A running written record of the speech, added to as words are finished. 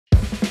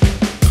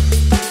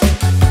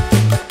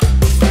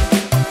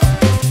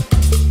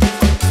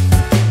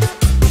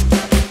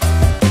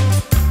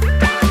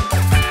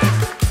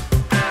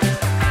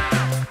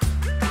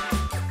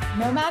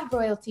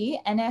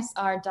Royalty,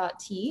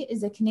 NSR.T,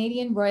 is a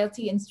Canadian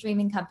royalty and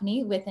streaming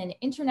company with an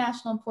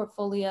international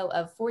portfolio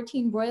of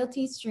 14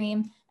 royalty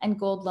stream and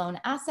gold loan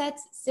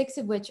assets, 6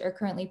 of which are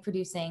currently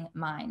producing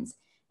mines.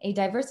 A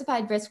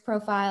diversified risk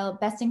profile,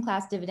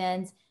 best-in-class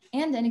dividends,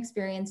 and an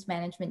experienced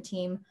management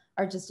team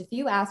are just a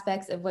few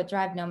aspects of what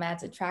drive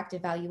Nomad's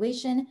attractive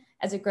valuation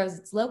as it grows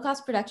its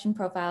low-cost production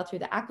profile through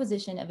the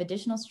acquisition of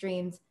additional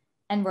streams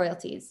and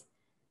royalties.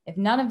 If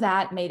none of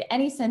that made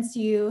any sense to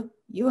you,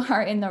 you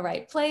are in the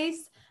right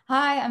place.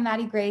 Hi, I'm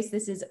Maddie Grace.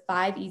 This is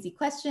 5 Easy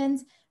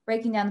Questions,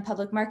 breaking down the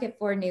public market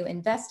for new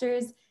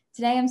investors.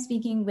 Today, I'm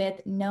speaking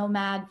with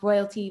Nomad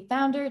Royalty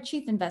founder,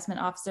 chief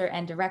investment officer,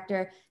 and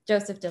director,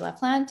 Joseph de la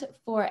Plante,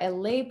 for a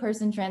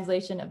layperson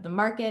translation of the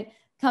market,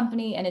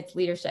 company, and its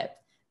leadership.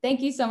 Thank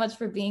you so much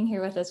for being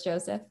here with us,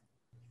 Joseph.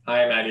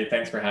 Hi, Maddie.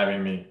 Thanks for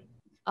having me.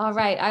 All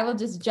right, I will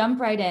just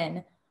jump right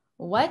in.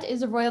 What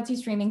is a royalty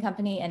streaming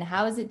company and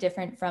how is it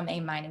different from a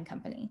mining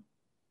company?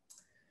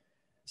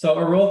 So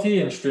a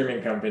royalty and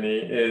streaming company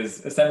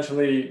is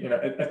essentially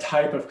a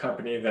type of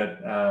company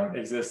that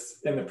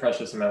exists in the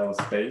precious metals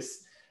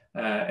space.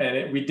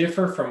 We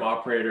differ from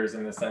operators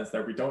in the sense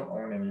that we don't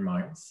own any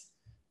mines.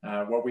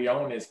 What we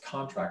own is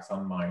contracts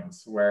on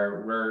mines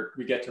where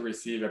we get to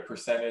receive a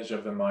percentage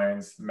of the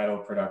mine's metal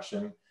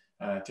production,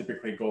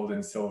 typically gold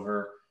and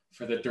silver,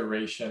 for the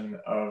duration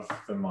of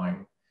the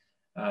mine.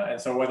 And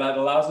so what that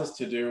allows us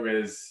to do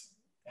is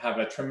have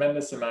a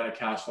tremendous amount of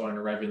cash flow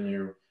and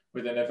revenue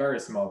within a very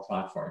small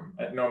platform.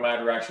 At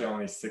Nomad, we're actually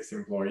only 6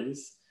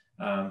 employees,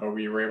 but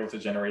we were able to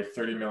generate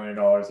 $30 million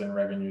in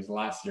revenues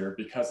last year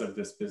because of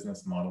this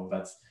business model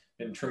that's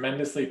been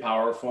tremendously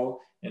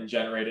powerful in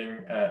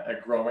generating a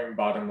growing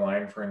bottom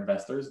line for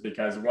investors,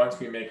 because once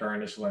we make our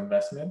initial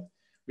investment,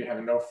 we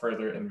have no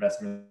further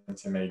investment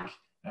to make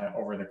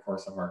over the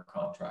course of our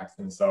contracts.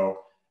 And so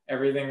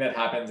everything that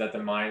happens at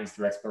the mines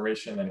through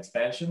exploration and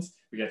expansions,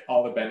 we get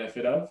all the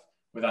benefit of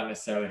without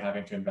necessarily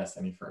having to invest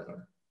any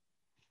further.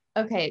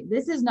 Okay,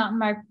 this is not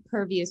my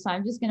purview, so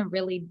I'm just going to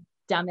really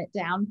dumb it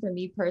down for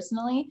me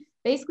personally.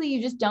 Basically,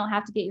 you just don't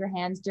have to get your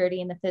hands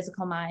dirty in the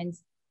physical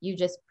mines. You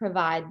just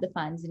provide the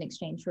funds in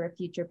exchange for a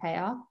future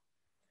payoff.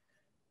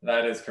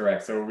 That is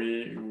correct. So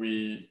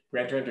we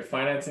enter into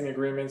financing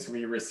agreements.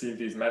 We receive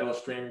these metal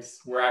streams.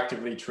 We're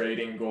actively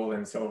trading gold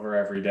and silver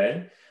every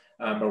day.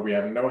 But we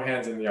have no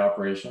hands in the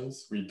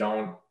operations. We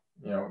don't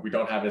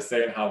have a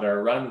say in how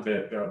they're run.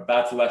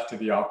 That's left to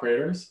the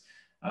operators.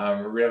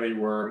 Really,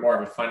 we're more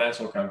of a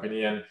financial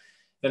company. And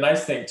the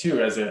nice thing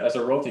too, as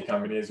a royalty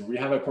company, is we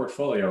have a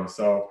portfolio.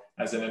 So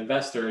as an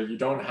investor, you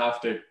don't have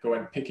to go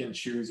and pick and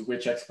choose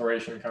which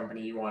exploration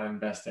company you want to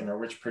invest in or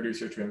which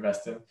producer to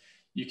invest in.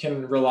 You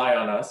can rely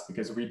on us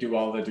because we do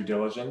all the due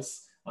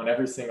diligence on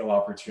every single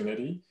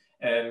opportunity.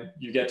 And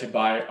you get to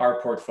buy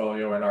our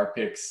portfolio and our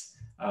picks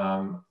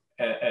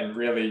and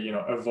really,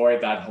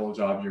 avoid that whole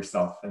job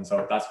yourself. And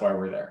so that's why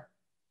we're there.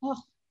 Oh,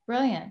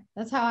 brilliant.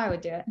 That's how I would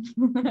do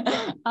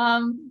it.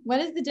 What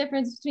is the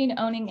difference between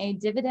owning a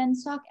dividend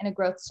stock and a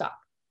growth stock?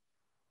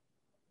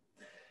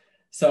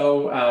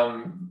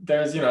 So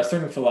there's, a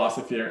certain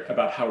philosophy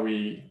about how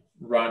we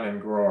run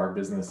and grow our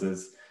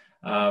businesses.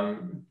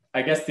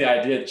 I guess the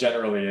idea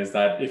generally is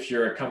that if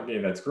you're a company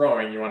that's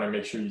growing, you want to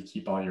make sure you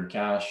keep all your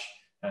cash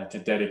to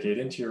dedicate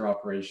into your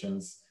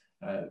operations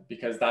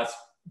because that's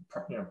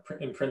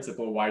in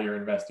principle why your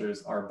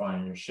investors are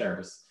buying your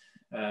shares.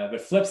 The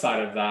flip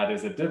side of that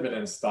is a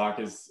dividend stock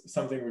is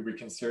something we would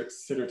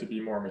consider to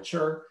be more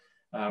mature,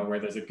 where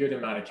there's a good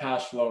amount of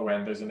cash flow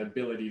and there's an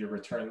ability to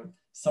return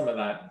some of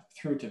that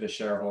through to the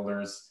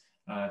shareholders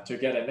to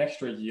get an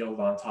extra yield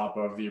on top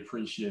of the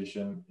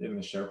appreciation in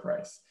the share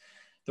price.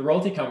 The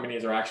royalty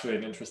companies are actually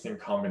an interesting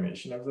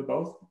combination of the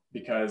both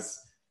because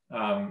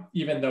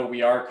even though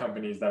we are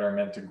companies that are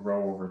meant to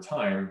grow over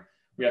time,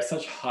 we have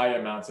such high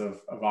amounts of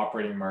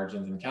operating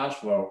margins and cash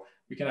flow,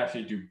 we can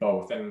actually do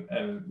both.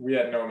 And we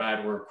at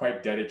Nomad, we're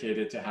quite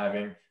dedicated to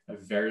having a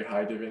very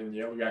high dividend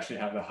yield. We actually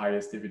have the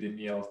highest dividend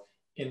yield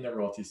in the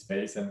royalty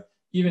space. And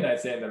even I'd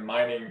say in the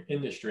mining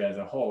industry as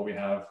a whole,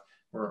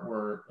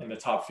 we're in the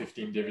top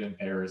 15 dividend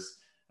payers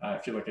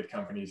if you look at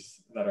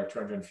companies that are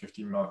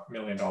 $250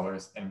 million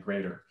and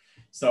greater.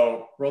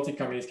 So royalty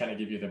companies kind of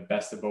give you the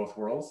best of both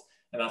worlds.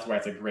 And that's why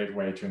it's a great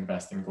way to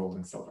invest in gold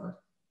and silver.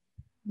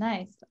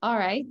 Nice. All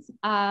right.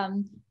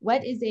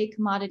 What is a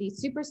commodity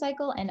super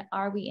cycle and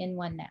are we in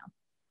one now?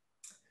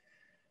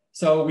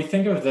 So we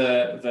think of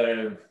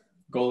the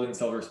gold and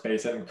silver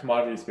space and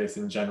commodity space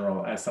in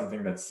general as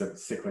something that's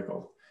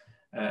cyclical.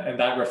 And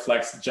that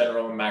reflects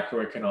general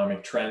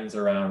macroeconomic trends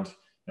around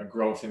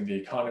growth in the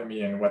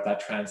economy and what that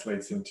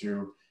translates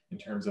into in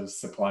terms of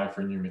supply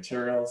for new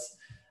materials.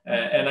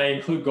 And I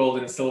include gold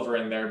and silver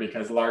in there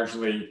because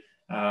largely,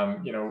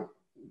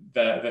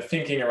 the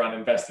thinking around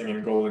investing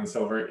in gold and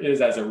silver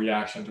is as a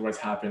reaction to what's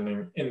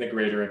happening in the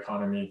greater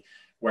economy,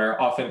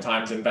 where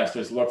oftentimes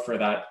investors look for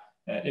that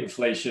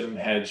inflation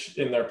hedge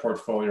in their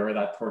portfolio or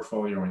that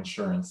portfolio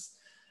insurance.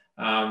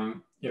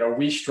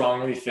 We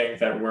strongly think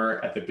that we're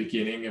at the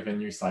beginning of a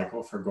new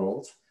cycle for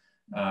gold.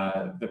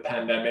 The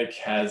pandemic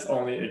has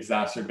only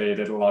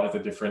exacerbated a lot of the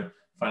different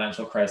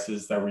financial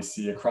crisis that we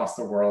see across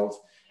the world,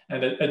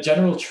 and a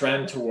general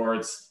trend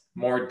towards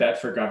more debt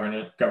for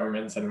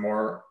governments and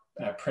more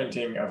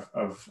printing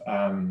of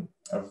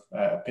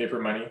paper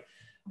money.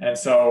 And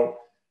so,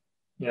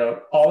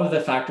 all of the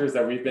factors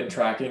that we've been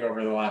tracking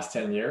over the last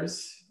 10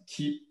 years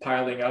keep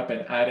piling up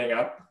and adding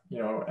up,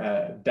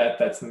 debt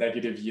that's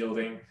negative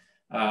yielding.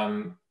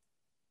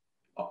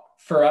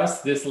 For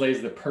us, this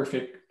lays the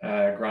perfect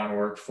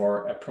groundwork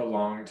for a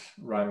prolonged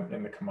run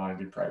in the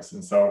commodity price.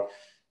 And so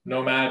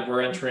Nomad,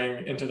 we're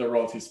entering into the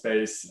royalty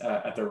space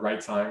at the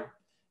right time.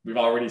 We've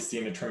already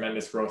seen a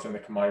tremendous growth in the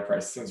commodity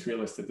price since we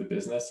listed the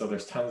business. So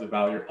there's tons of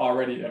value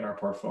already in our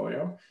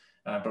portfolio,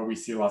 but we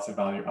see lots of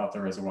value out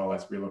there as well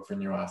as we look for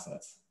new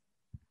assets.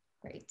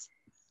 Great.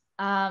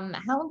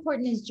 How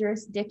important is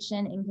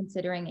jurisdiction in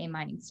considering a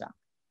mining stock?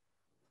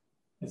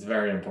 It's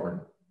very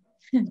important.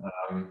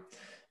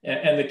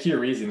 And the key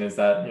reason is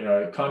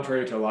that,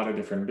 contrary to a lot of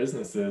different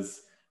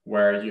businesses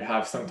where you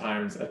have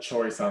sometimes a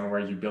choice on where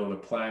you build a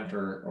plant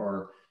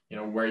or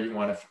where you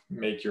want to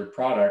make your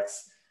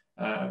products,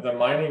 the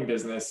mining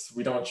business,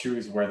 we don't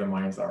choose where the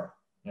mines are.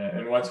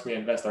 And once we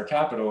invest our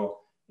capital,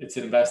 it's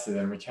invested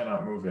and we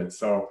cannot move it.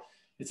 So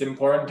it's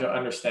important to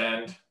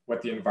understand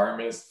what the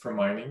environment is for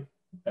mining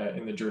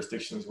in the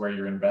jurisdictions where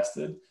you're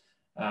invested.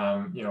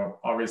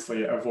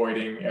 Obviously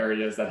avoiding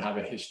areas that have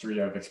a history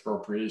of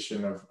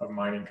expropriation of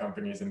mining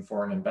companies and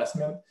foreign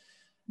investment.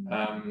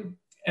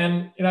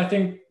 And I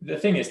think the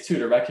thing is too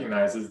to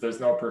recognize is there's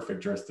no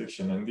perfect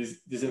jurisdiction, and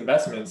these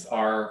investments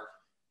are,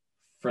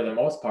 for the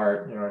most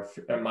part, if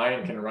a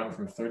mine can run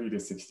from 30 to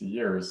 60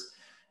 years.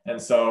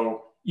 And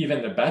so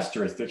even the best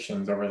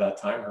jurisdictions over that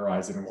time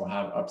horizon will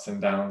have ups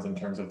and downs in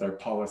terms of their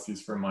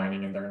policies for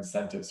mining and their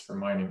incentives for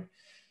mining.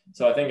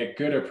 So I think a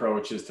good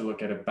approach is to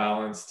look at a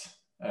balanced,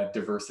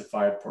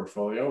 diversified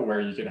portfolio where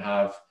you can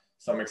have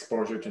some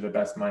exposure to the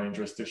best mining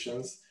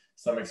jurisdictions,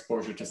 some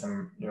exposure to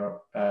some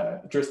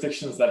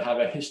jurisdictions that have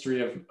a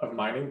history of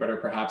mining but are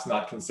perhaps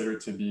not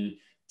considered to be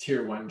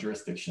tier 1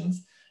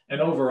 jurisdictions. And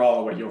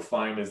overall, what you'll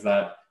find is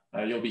that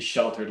you'll be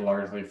sheltered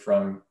largely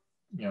from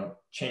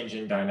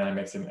changing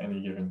dynamics in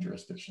any given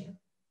jurisdiction.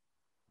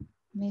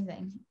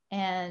 Amazing.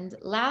 And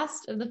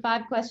last of the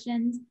 5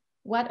 questions,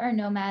 what are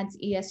Nomad's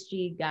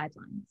ESG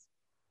guidelines?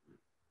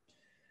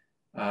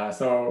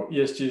 So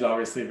ESG is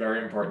obviously a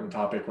very important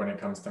topic when it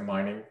comes to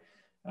mining.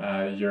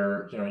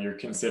 You're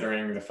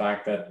considering the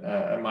fact that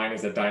a mine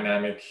is a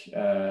dynamic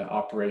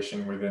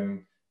operation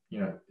within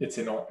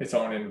its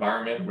own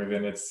environment,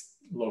 within its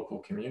local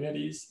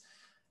communities.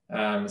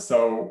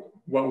 So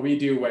what we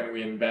do when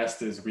we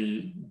invest is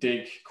we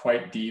dig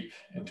quite deep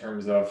in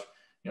terms of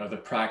the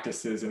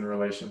practices in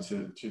relation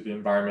to the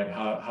environment,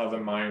 how the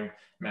mine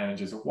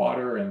manages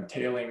water and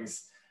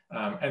tailings,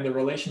 and the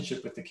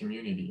relationship with the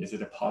community. Is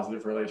it a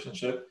positive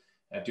relationship?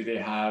 Do they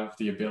have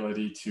the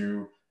ability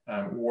to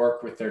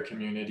work with their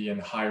community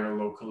and hire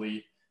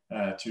locally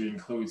to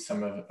include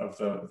some of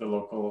the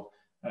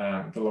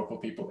local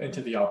people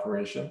into the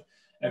operation,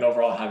 and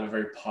overall have a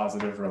very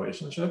positive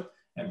relationship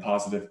and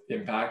positive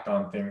impact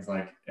on things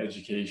like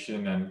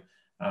education and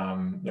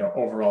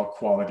overall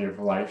quality of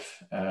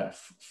life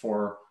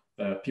for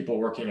the people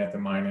working at the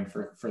mine and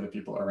for the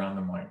people around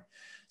the mine.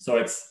 So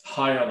it's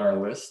high on our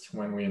list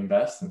when we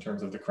invest in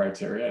terms of the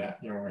criteria.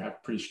 We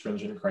have pretty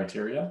stringent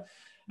criteria.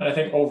 And I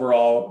think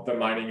overall, the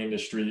mining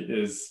industry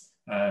is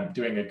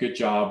doing a good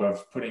job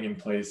of putting in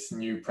place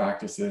new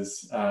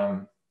practices,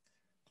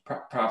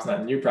 perhaps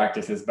not new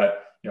practices,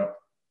 but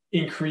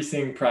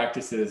increasing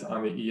practices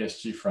on the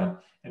ESG front.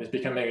 And it's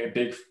becoming a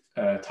big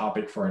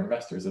topic for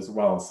investors as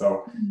well.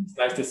 So it's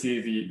nice to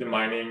see the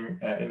mining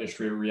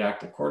industry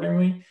react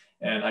accordingly.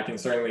 And I can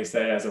certainly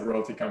say, as a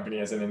royalty company,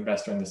 as an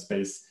investor in the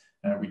space,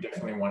 we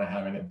definitely want to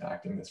have an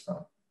impact in this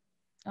front.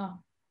 Oh,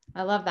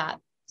 I love that.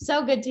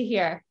 So good to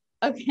hear.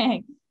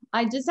 Okay.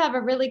 I just have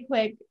a really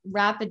quick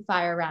rapid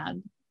fire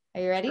round.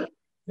 Are you ready? Sure.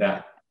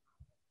 Yeah.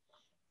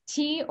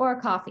 Tea or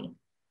coffee?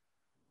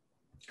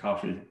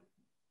 Coffee.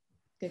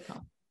 Good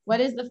call. What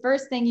is the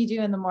first thing you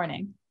do in the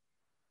morning?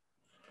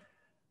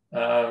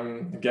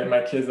 Get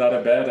my kids out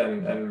of bed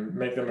and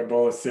make them a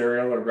bowl of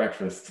cereal or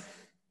breakfast.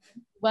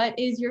 What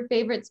is your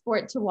favorite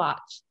sport to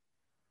watch?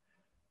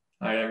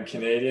 I am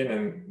Canadian,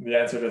 and the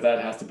answer to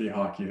that has to be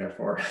hockey,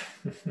 therefore.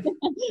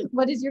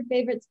 What is your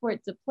favorite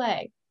sport to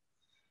play?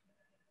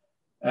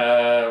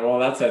 Well,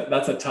 that's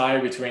a tie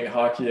between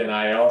hockey and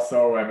I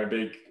also am a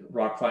big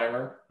rock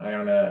climber. I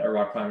own a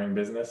rock climbing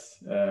business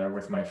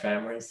with my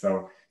family,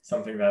 so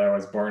something that I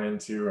was born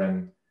into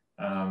and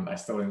I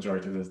still enjoy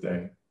to this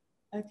day.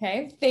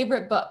 Okay.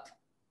 Favorite book?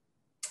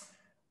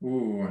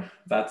 Ooh,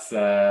 that's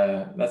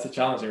a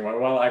challenging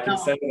one. Well, I can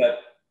say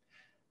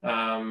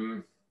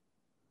that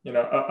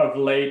of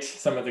late,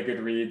 some of the good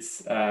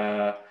reads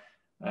that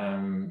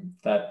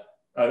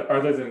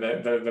other than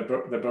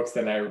the books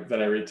that I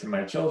read to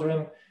my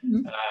children,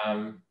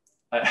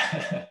 I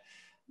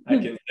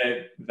can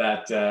say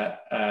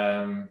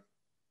that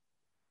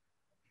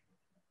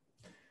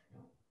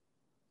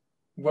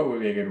what would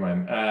be a good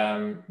one?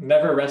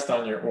 Never Rest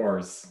on Your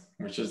Oars,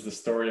 which is the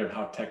story of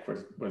how tech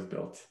was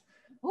built.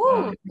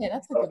 Oh, okay,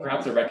 that's a So good one.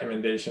 perhaps a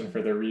recommendation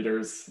for the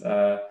readers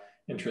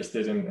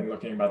interested in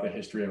looking about the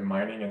history of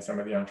mining and some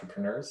of the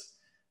entrepreneurs.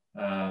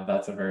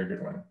 That's a very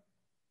good one.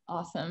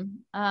 Awesome.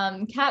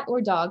 Cat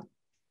or dog?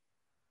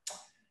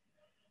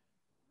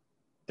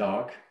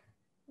 Dog.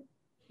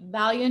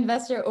 Value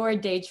investor or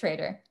day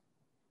trader?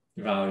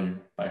 Value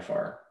by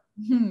far.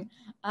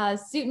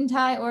 Suit and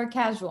tie or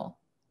casual?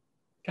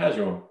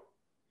 Casual.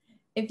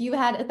 If you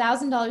had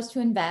 $1,000 to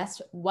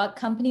invest, what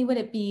company would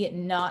it be,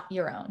 not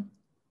your own?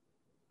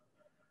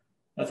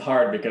 That's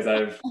hard because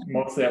I've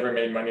mostly ever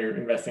made money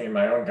investing in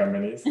my own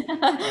companies.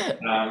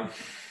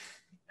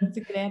 That's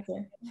a good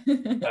answer.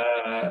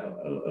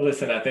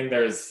 Listen, I think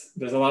there's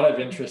a lot of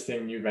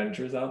interesting new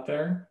ventures out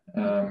there.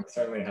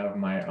 Certainly have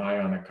my eye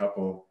on a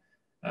couple.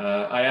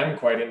 I am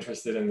quite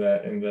interested in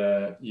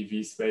the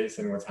EV space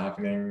and what's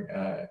happening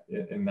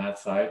in that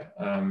side.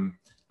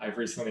 I've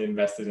recently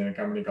invested in a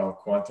company called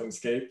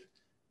QuantumScape,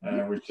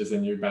 which is a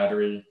new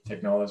battery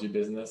technology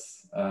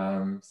business.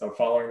 So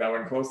following that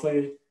one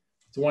closely.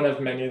 It's one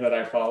of many that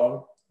I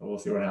follow, but we'll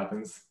see what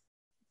happens.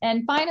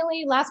 And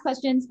finally, last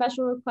question,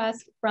 special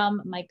request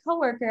from my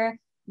coworker.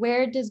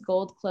 Where does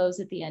gold close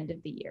at the end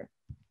of the year?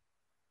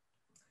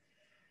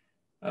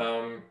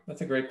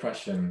 That's a great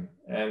question.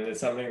 And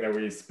it's something that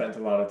we spent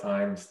a lot of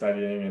time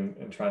studying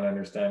and trying to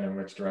understand in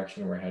which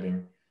direction we're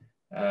heading.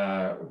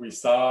 We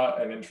saw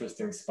an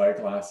interesting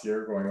spike last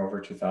year going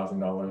over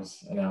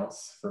 $2,000 an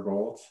ounce for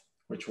gold,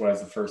 which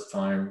was the first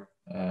time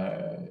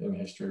in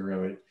history,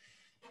 really.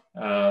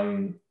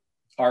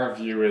 Our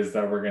view is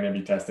that we're going to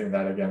be testing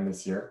that again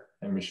this year,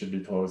 and we should be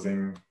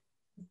closing,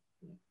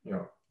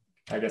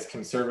 I guess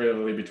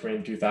conservatively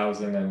between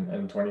 $2,000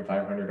 and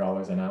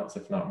 $2,500 an ounce,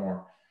 if not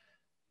more.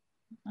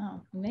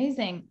 Oh,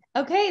 amazing.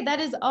 Okay, that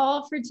is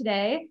all for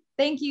today.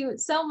 Thank you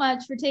so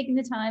much for taking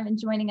the time and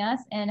joining us,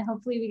 and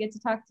hopefully we get to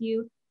talk to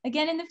you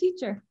again in the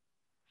future.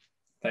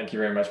 Thank you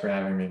very much for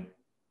having me.